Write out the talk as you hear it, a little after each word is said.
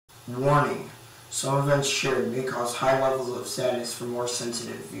Warning: some events shared may cause high levels of sadness for more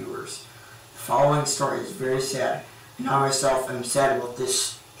sensitive viewers. The following story is very sad, and I myself am sad about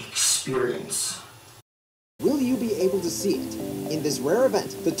this experience. Will you be able to see it? In this rare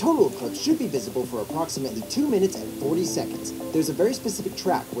event, the total eclipse should be visible for approximately 2 minutes and 40 seconds. There's a very specific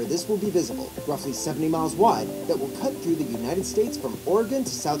track where this will be visible, roughly 70 miles wide, that will cut through the United States from Oregon to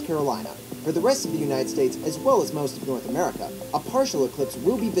South Carolina. For the rest of the United States, as well as most of North America, a partial eclipse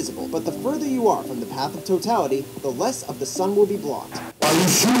will be visible, but the further you are from the path of totality, the less of the sun will be blocked. Are you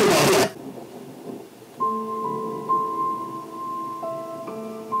sure about that?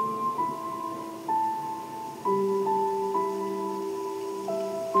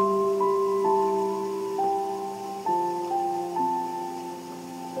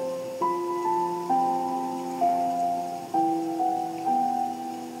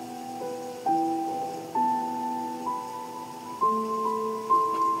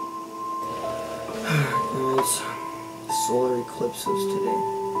 Guys, the solar eclipse of today.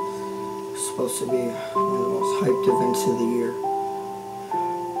 It's supposed to be one of the most hyped events of the year.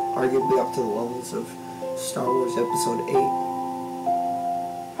 Arguably up to the levels of Star Wars Episode 8.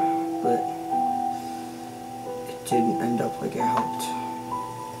 But it didn't end up like I hoped.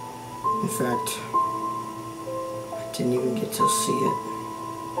 In fact, I didn't even get to see it.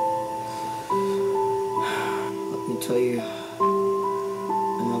 Let me tell you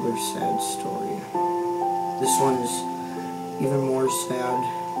another sad story. This one is even more sad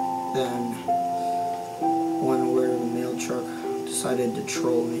than one where the mail truck decided to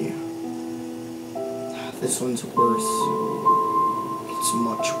troll me. This one's worse. It's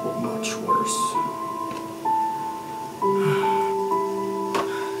much, much worse.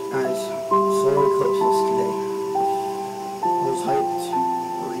 Guys, solar eclipses today. I was hyped,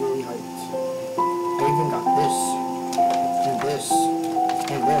 really hyped. I even got this, and this,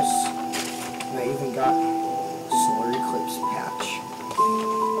 and this, and I even got solar eclipse patch.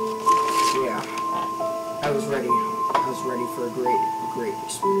 Yeah, I was ready. I was ready for a great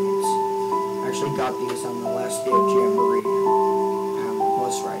experience. I actually got these on the last day of Jamboree on the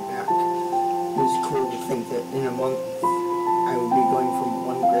bus ride back. It was cool to think that in a month I would be going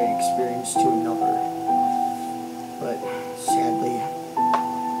from one great experience to another. But sadly,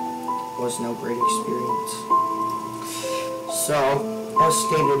 it was no great experience. So, as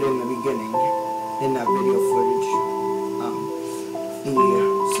stated in the beginning, in that video footage, the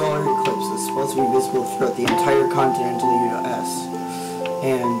solar eclipse is supposed to be visible throughout the entire continental U.S.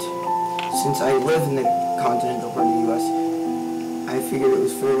 And since I live in the continental part of the U.S., I figured it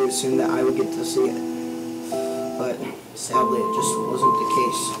was fair to assume that I would get to see it. But sadly, it just wasn't the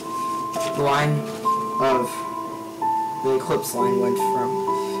case. The eclipse line went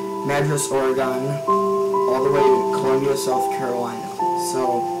from Madras, Oregon, all the way to Columbia, South Carolina.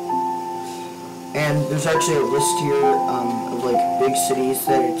 And there's actually a list here of like big cities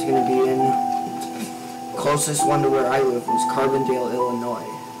that it's going to be in. The closest one to where I live was Carbondale, Illinois.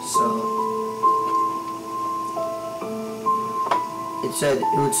 So it said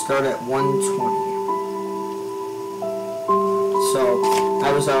it would start at 1:20. So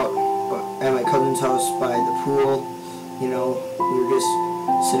I was out at my cousin's house by the pool. You know, we were just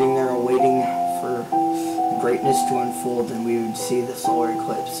sitting there waiting for the brightness to unfold and we would see the solar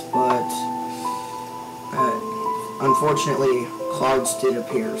eclipse. But unfortunately, clouds did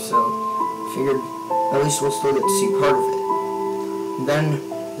appear, so I figured at least we'll still get to see part of it. And then,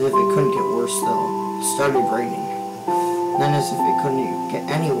 as if it couldn't get worse, though, it started raining. And then, as if it couldn't get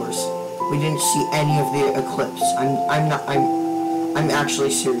any worse, we didn't see any of the eclipse. I'm actually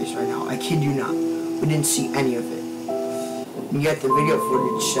serious right now. I kid you not. We didn't see any of it. And yet, the video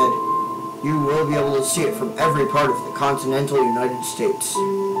footage said you will be able to see it from every part of the continental United States.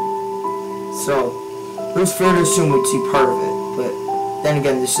 So it was fair to assume we'd see part of it, but then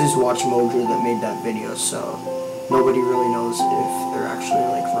again, this is Watch Mojo that made that video, so nobody really knows if they're actually,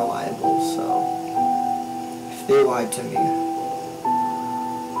 like, reliable, so if they lied to me.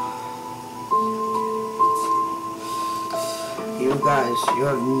 You guys, you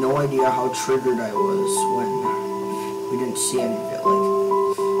have no idea how triggered I was when we didn't see any of it.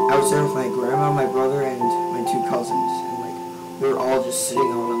 Like, I was there with my grandma, my brother, and my 2 cousins, and, like, we were all just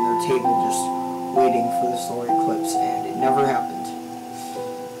sitting out on their table, just waiting for the solar eclipse, and it never happened.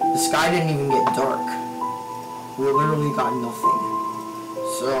 The sky didn't even get dark. We literally got nothing.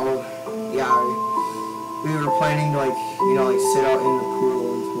 So, yeah, we were planning to, like, you know, like, sit out in the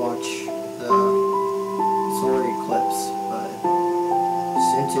pool and watch the solar eclipse, but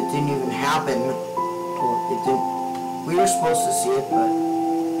since it didn't even happen, well, it didn't, we were supposed to see it, but,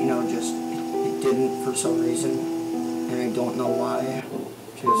 you know, just, it didn't for some reason, and I don't know why.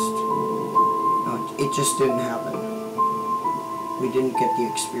 Just it just didn't happen. We didn't get the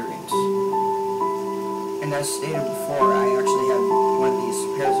experience. And as stated before, I actually had one of these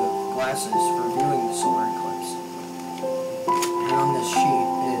pairs of glasses for viewing the solar eclipse. And on this sheet,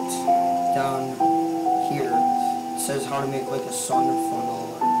 it's down here. It says how to make like a sun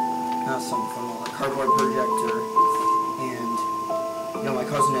funnel, or not sun funnel, a cardboard projector. And you know, my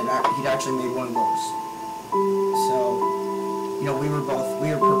cousin he'd actually made one of those. So, you know, we were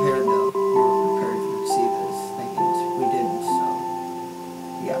prepared to see this thing, and we didn't. So,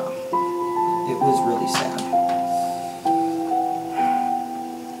 yeah, it was really sad.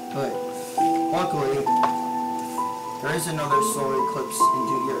 But luckily, there is another solar eclipse in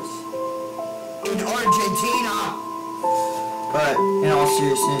 2 years in Argentina. But in all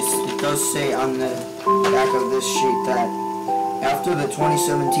seriousness, it does say on the back of this sheet that after the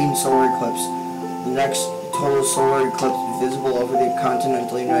 2017 solar eclipse, the next total solar eclipse visible over the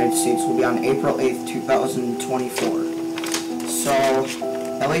continental United States will be on April 8th, 2024. So,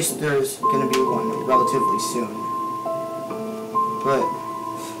 at least there's going to be one relatively soon. But,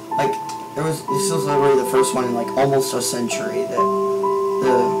 like, this was literally the first one in, like, almost a century that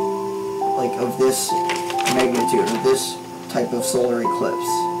of this magnitude, of this type of solar eclipse.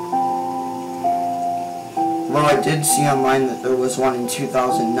 Well, I did see online that there was one in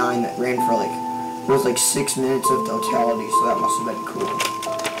 2009 that ran for, like, it was like 6 minutes of totality, so that must have been cool.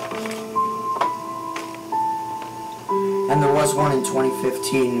 And there was one in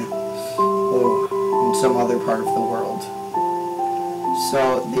 2015, in some other part of the world.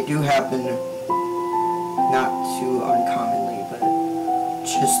 So they do happen, not too uncommonly, but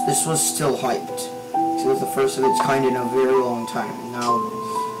just this was still hyped. It was the first of its kind in a very long time, and now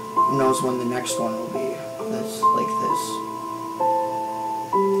who knows when the next one will be like this.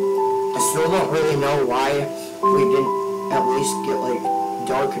 I still don't really know why we didn't at least get like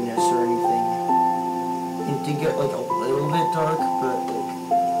darkness or anything. It did get like a little bit dark, but like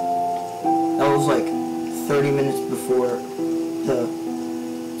that was like 30 minutes before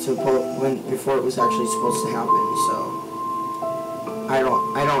before it was actually supposed to happen. So I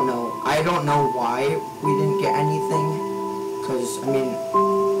don't know. I don't know why we didn't get anything, because I mean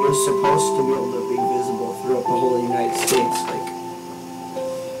it was supposed to be able to be visible throughout the whole United States. Like,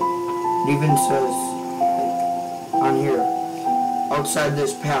 it even says, like, on here, outside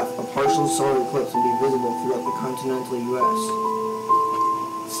this path, a partial solar eclipse will be visible throughout the continental U.S.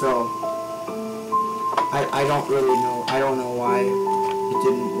 So, I don't really know. I don't know why it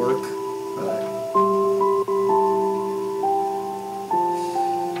didn't work, but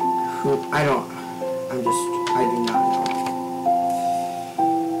I do not know.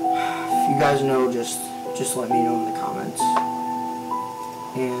 If you guys know, just let me know in the comments.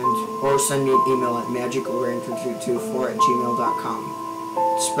 Or send me an email at magicalrant224@gmail.com.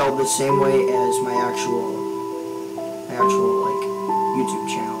 It's spelled the same way as my actual like YouTube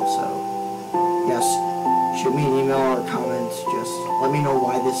channel. So yes, shoot me an email or a comment. Just let me know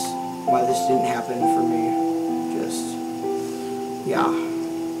why this didn't happen for me. Just yeah.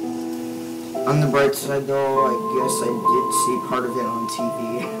 On the bright side though, I guess I did see part of it on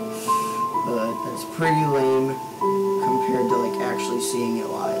TV. But that's pretty lame compared to like actually seeing it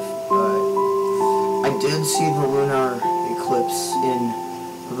live. But I did see the lunar eclipse in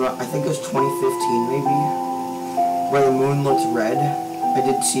about, I think it was 2015 maybe, where the moon looked red. I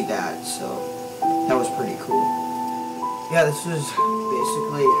did see that, so that was pretty cool. Yeah, this was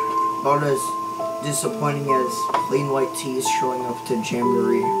basically about as disappointing as plain white tees showing up to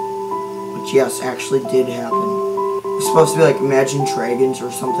Jamboree, which yes, actually did happen. It's supposed to be like Imagine Dragons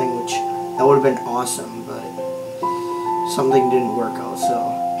or something, which that would have been awesome, but something didn't work out, so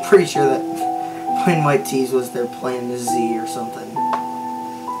I'm pretty sure that Plain White Tees was their Plan Z or something. I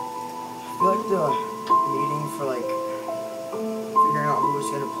feel like the meeting for like figuring out who was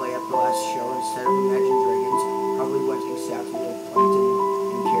going to play at the last show instead of Imagine Dragons probably went exactly like Plankton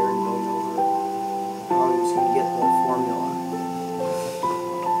and Karen going over how he was going to get the formula.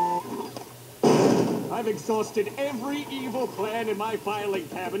 I've exhausted every evil plan in my filing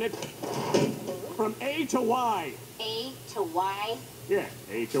cabinet. From A to Y. A to Y? Yeah,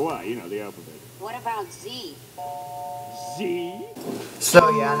 A to Y, you know, the alphabet. What about Z? Z? So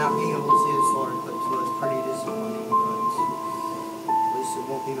yeah, not being able to see the solar eclipse was pretty disappointing, but at least it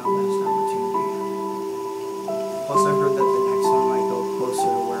won't be my last opportunity. Plus I heard that the next one might go closer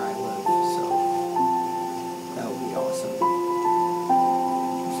to where I live, so that would be awesome.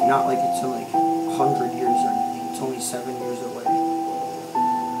 It's not like it's in like 100 years or anything, it's only 7 years away.